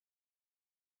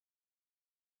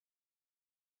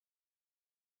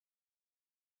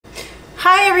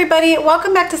Hi everybody,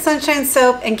 welcome back to Sunshine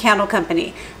Soap and Candle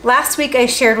Company. Last week I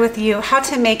shared with you how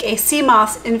to make a sea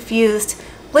moss infused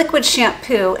liquid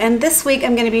shampoo, and this week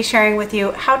I'm going to be sharing with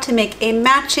you how to make a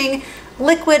matching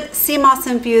liquid sea moss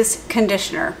infused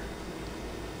conditioner.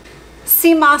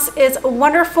 Sea moss is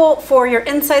wonderful for your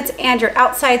insides and your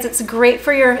outsides. It's great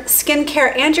for your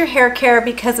skincare and your hair care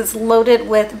because it's loaded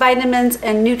with vitamins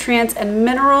and nutrients and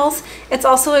minerals. It's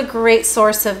also a great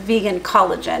source of vegan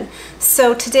collagen.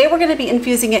 So today we're going to be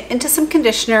infusing it into some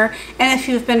conditioner, and if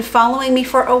you've been following me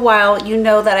for a while, you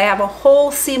know that I have a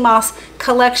whole sea moss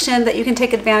collection that you can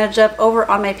take advantage of over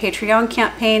on my Patreon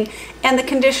campaign, and the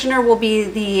conditioner will be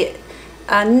the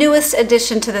newest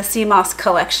addition to the sea moss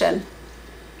collection.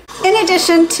 In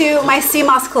addition to my sea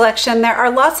moss collection, there are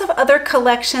lots of other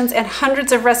collections and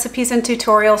hundreds of recipes and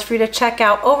tutorials for you to check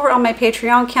out over on my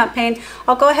Patreon campaign.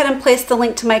 I'll go ahead and place the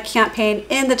link to my campaign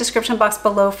in the description box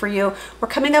below for you. We're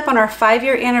coming up on our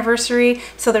 5-year anniversary,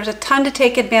 so there's a ton to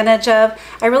take advantage of.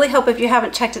 I really hope if you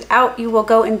haven't checked it out, you will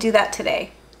go and do that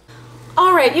today.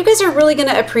 All right, you guys are really going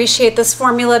to appreciate this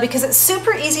formula because it's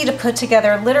super easy to put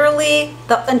together. Literally,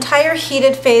 the entire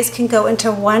heated phase can go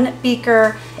into one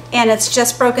beaker, and it's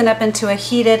just broken up into a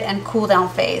heated and cool down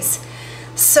phase.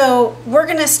 So we're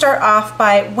gonna start off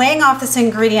by weighing off this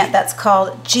ingredient that's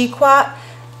called jeequat.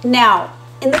 Now,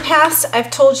 in the past, I've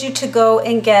told you to go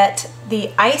and get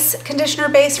the ice conditioner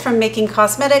base from Making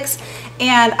Cosmetics,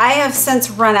 and I have since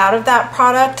run out of that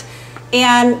product,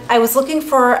 and I was looking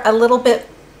for a little bit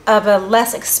of a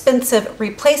less expensive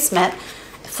replacement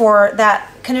for that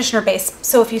conditioner base.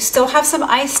 So if you still have some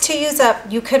ice to use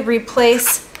up, you could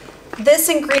replace this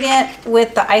ingredient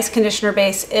with the ice conditioner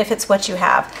base if it's what you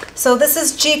have. So this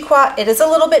is jeequat. It is a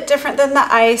little bit different than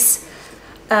the ice.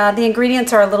 The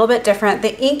ingredients are a little bit different.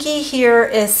 The inky here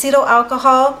is cetyl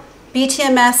alcohol,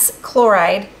 BTMS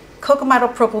chloride,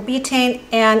 cocamidal propylbutane,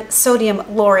 and sodium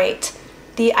laurate.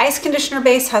 The ice conditioner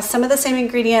base has some of the same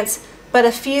ingredients, but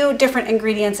a few different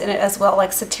ingredients in it as well,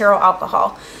 like cetyl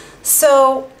alcohol.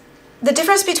 So the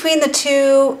difference between the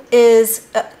two is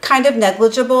kind of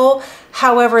negligible.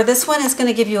 However, this one is going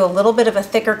to give you a little bit of a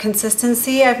thicker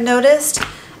consistency, I've noticed.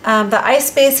 The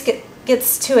ice base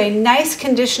gets to a nice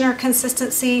conditioner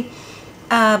consistency,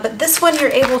 but this one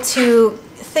you're able to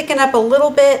thicken up a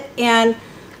little bit, and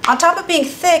on top of being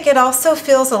thick, it also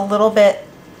feels a little bit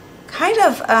kind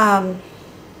of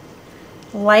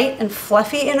light and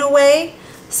fluffy in a way.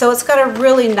 So it's got a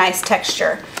really nice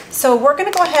texture. So we're going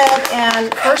to go ahead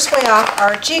and first weigh off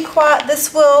our jeequat.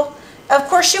 This will, of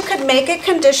course, you could make a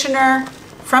conditioner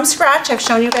from scratch. I've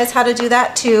shown you guys how to do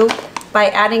that too by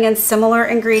adding in similar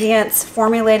ingredients.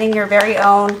 Formulating your very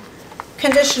own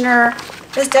conditioner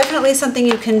is definitely something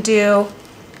you can do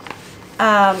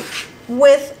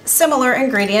with similar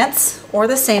ingredients or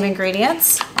the same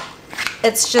ingredients.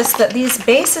 It's just that these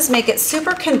bases make it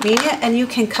super convenient and you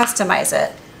can customize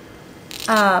it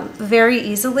very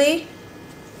easily.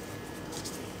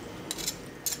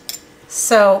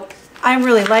 So I'm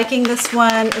really liking this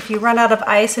one. If you run out of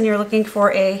ice and you're looking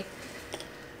for a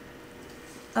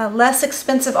less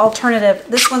expensive alternative,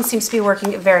 this one seems to be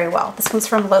working very well. This one's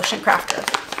from Lotion Crafter.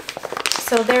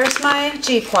 So there's my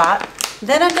jeequat.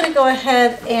 Then I'm going to go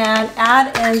ahead and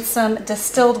add in some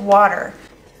distilled water.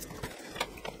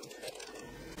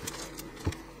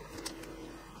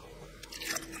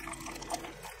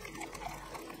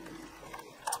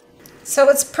 So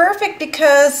it's perfect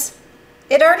because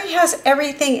it already has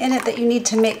everything in it that you need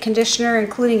to make conditioner,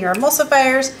 including your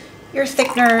emulsifiers, your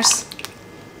thickeners,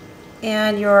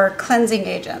 and your cleansing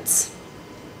agents,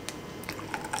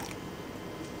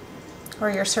 or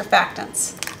your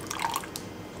surfactants.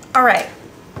 All right,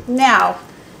 now,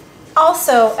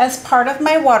 also as part of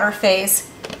my water phase,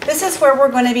 this is where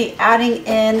we're going to be adding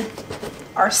in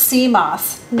our sea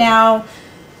moss. Now,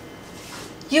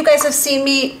 you guys have seen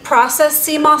me process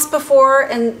sea moss before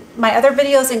in my other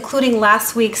videos, including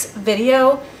last week's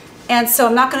video. And so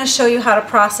I'm not going to show you how to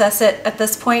process it at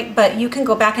this point, but you can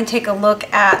go back and take a look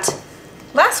at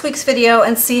last week's video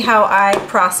and see how I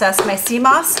process my sea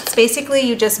moss. It's basically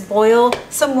you just boil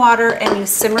some water and you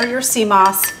simmer your sea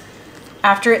moss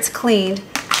after it's cleaned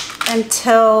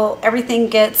until everything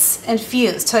gets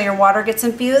infused, till your water gets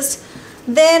infused.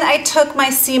 Then I took my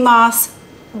sea moss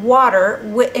water,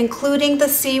 including the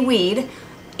seaweed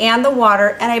and the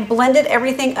water, and I blended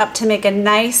everything up to make a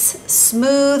nice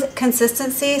smooth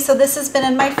consistency. So this has been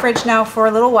in my fridge now for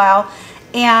a little while,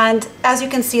 and as you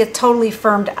can see, it's totally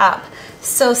firmed up.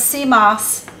 So sea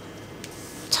moss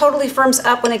totally firms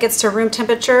up when it gets to room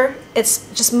temperature.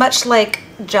 It's just much like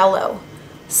Jello.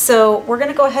 So we're going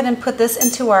to go ahead and put this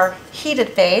into our heated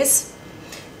phase.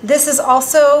 This is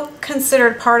also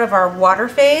considered part of our water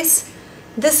phase.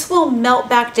 this will melt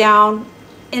back down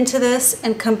into this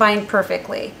and combine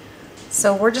perfectly.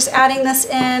 So we're just adding this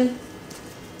in.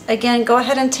 Again, go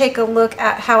ahead and take a look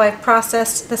at how I've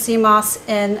processed the sea moss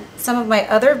in some of my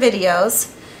other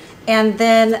videos. And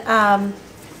then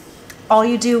all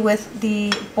you do with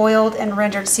the boiled and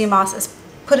rendered sea moss is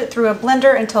put it through a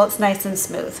blender until it's nice and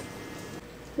smooth.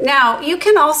 Now, you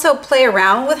can also play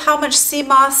around with how much sea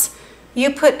moss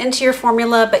you put into your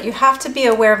formula, but you have to be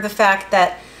aware of the fact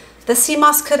that the sea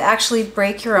moss could actually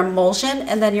break your emulsion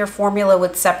and then your formula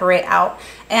would separate out.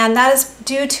 And that is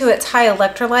due to its high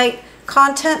electrolyte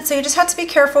content. So you just have to be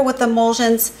careful with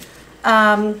emulsions,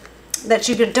 that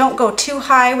you don't go too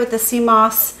high with the sea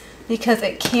moss because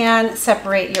it can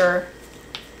separate your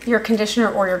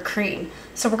conditioner or your cream.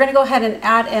 So we're going to go ahead and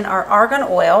add in our argan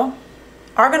oil.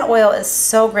 Argan oil is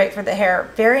so great for the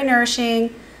hair, very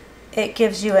nourishing. It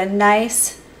gives you a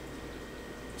nice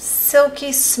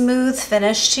silky smooth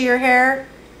finish to your hair.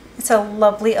 It's a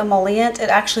lovely emollient. It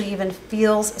actually even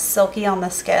feels silky on the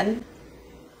skin.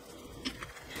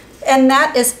 And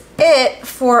that is it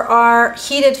for our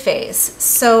heated phase.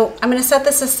 So I'm going to set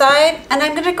this aside and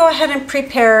I'm going to go ahead and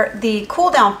prepare the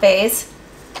cool down phase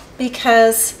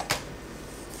because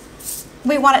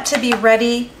we want it to be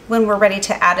ready when we're ready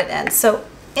to add it in. So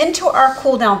into our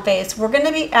cool down phase, we're going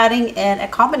to be adding in a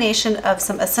combination of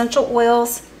some essential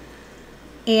oils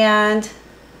and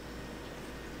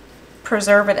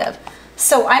preservative.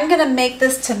 So I'm going to make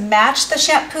this to match the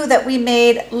shampoo that we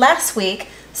made last week.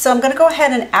 So I'm going to go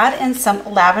ahead and add in some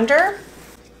lavender.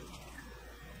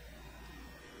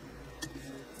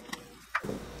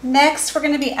 Next, we're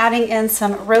going to be adding in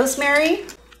some rosemary.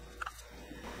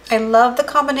 I love the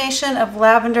combination of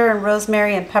lavender and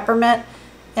rosemary and peppermint.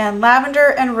 And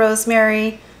lavender and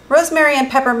rosemary and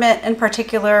peppermint in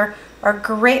particular, are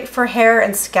great for hair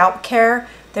and scalp care.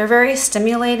 They're very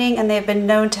stimulating and they've been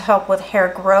known to help with hair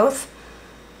growth.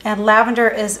 And lavender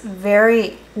is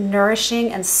very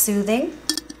nourishing and soothing.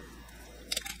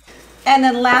 And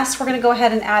then last, we're going to go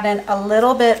ahead and add in a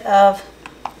little bit of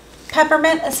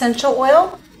peppermint essential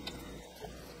oil.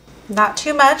 Not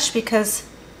too much because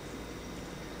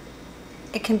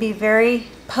it can be very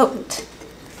potent.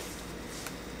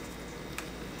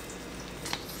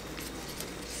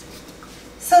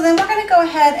 So then we're going to go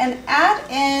ahead and add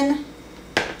in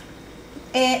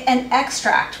an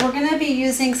extract. We're going to be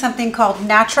using something called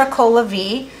Natra Colla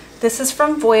V. This is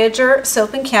from Voyager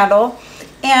Soap and Candle.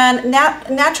 And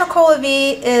Natra Colla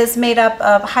V is made up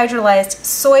of hydrolyzed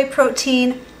soy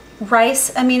protein,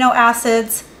 rice amino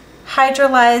acids,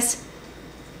 hydrolyzed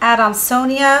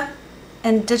Adansonia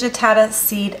and digitata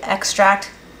seed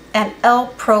extract, and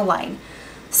L-proline.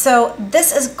 So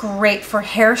this is great for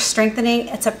hair strengthening.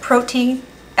 It's a protein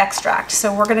extract.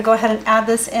 So we're going to go ahead and add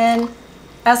this in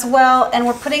as well. And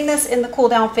we're putting this in the cool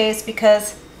down phase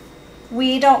because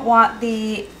we don't want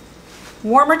the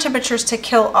warmer temperatures to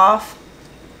kill off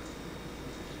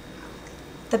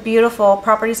the beautiful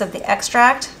properties of the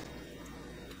extract.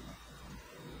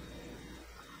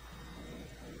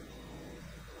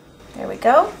 There we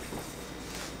go.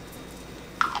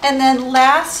 And then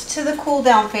last to the cool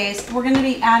down phase, we're going to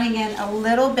be adding in a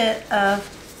little bit of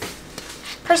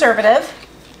preservative.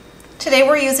 Today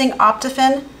we're using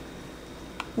Optiphen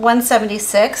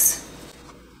 176.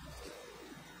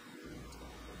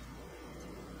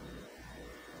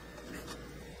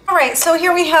 All right, so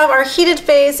here we have our heated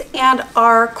phase and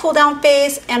our cool down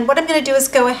phase. And what I'm going to do is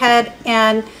go ahead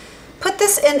and put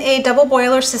this in a double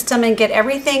boiler system and get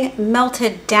everything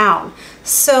melted down.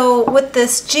 So with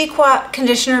this jeequat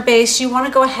conditioner base, you want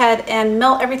to go ahead and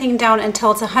melt everything down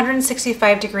until it's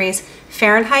 165 degrees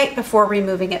Fahrenheit before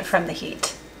removing it from the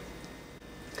heat.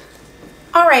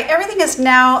 All right, everything is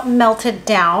now melted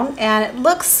down and it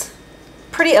looks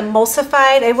pretty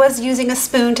emulsified. I was using a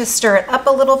spoon to stir it up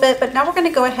a little bit, but now we're going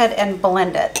to go ahead and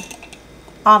blend it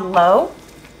on low.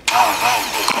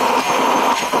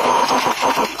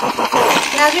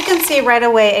 And as you can see right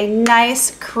away, a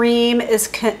nice cream is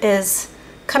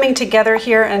coming together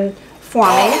here and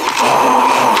forming.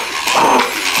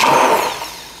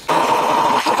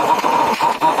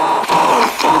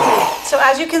 So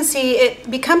as you can see, it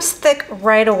becomes thick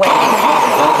right away.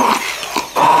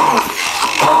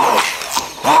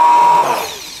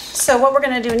 So what we're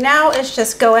going to do now is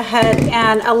just go ahead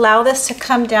and allow this to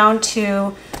come down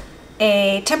to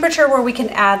a temperature where we can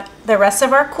add the rest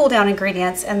of our cool down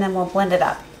ingredients and then we'll blend it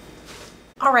up.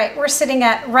 All right, we're sitting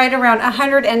at right around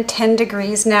 110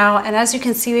 degrees now, and as you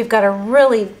can see, we've got a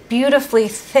really beautifully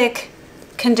thick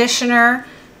conditioner,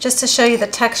 just to show you the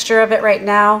texture of it right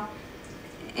now.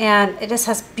 And it just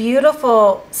has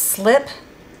beautiful slip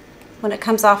when it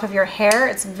comes off of your hair.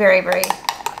 It's very, very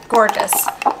gorgeous.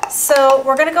 So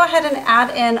we're gonna go ahead and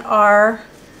add in our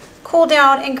cool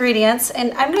down ingredients,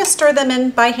 and I'm gonna stir them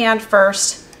in by hand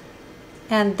first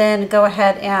and then go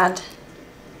ahead and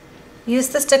use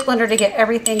the stick blender to get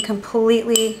everything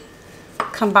completely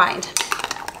combined.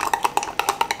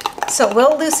 So it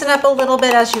will loosen up a little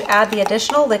bit as you add the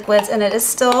additional liquids, and it is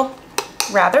still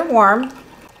rather warm.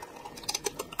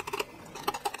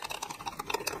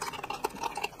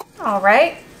 All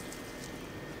right.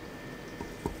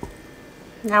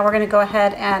 Now we're going to go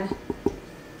ahead and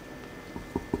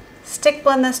stick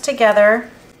blend this together.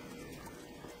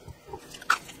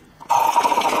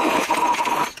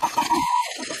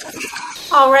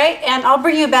 All right, and I'll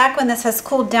bring you back when this has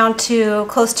cooled down to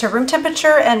close to room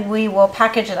temperature, and we will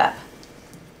package it up.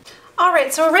 All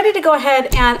right, so we're ready to go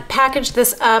ahead and package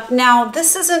this up. Now,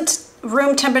 this isn't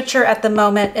room temperature at the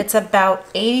moment. It's about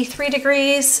 83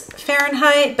 degrees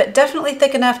Fahrenheit, but definitely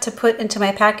thick enough to put into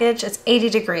my package. It's 80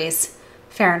 degrees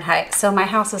Fahrenheit. So my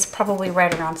house is probably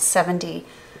right around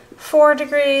 74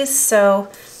 degrees.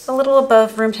 So a little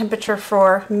above room temperature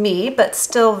for me, but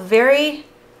still very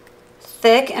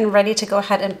thick and ready to go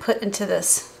ahead and put into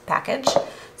this package.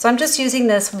 So I'm just using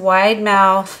this wide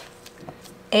mouth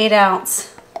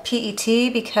 8-ounce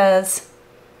PET because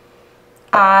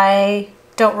I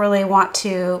don't really want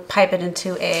to pipe it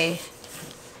into a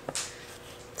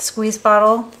squeeze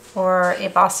bottle or a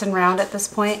Boston Round at this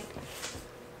point.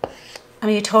 I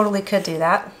mean, you totally could do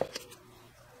that.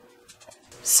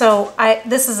 So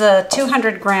this is a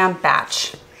 200-gram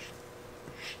batch.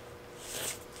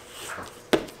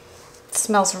 It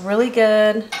smells really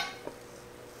good.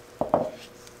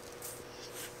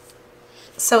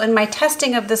 So in my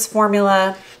testing of this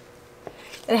formula,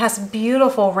 it has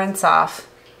beautiful rinse off.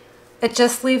 It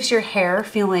just leaves your hair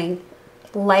feeling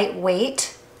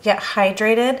lightweight, yet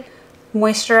hydrated,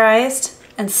 moisturized,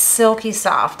 and silky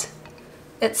soft.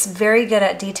 It's very good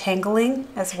at detangling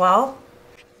as well.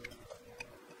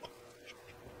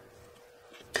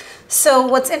 So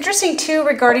what's interesting too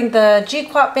regarding the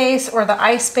jeequat base or the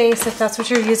ice base, if that's what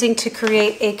you're using to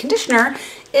create a conditioner,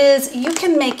 is you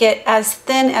can make it as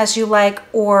thin as you like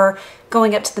or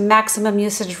going up to the maximum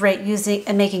usage rate using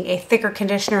and making a thicker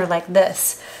conditioner like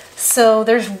this. So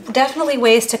there's definitely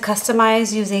ways to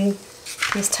customize using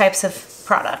these types of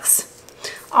products.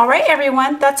 All right,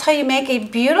 everyone, that's how you make a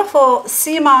beautiful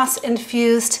sea moss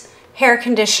infused hair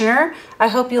conditioner. I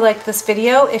hope you liked this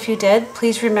video. If you did,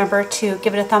 please remember to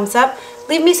give it a thumbs up.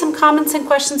 Leave me some comments and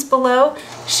questions below.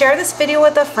 Share this video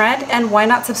with a friend, and why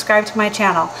not subscribe to my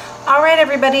channel? All right,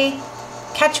 everybody,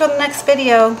 catch you on the next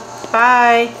video.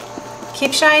 Bye.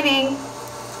 Keep shining.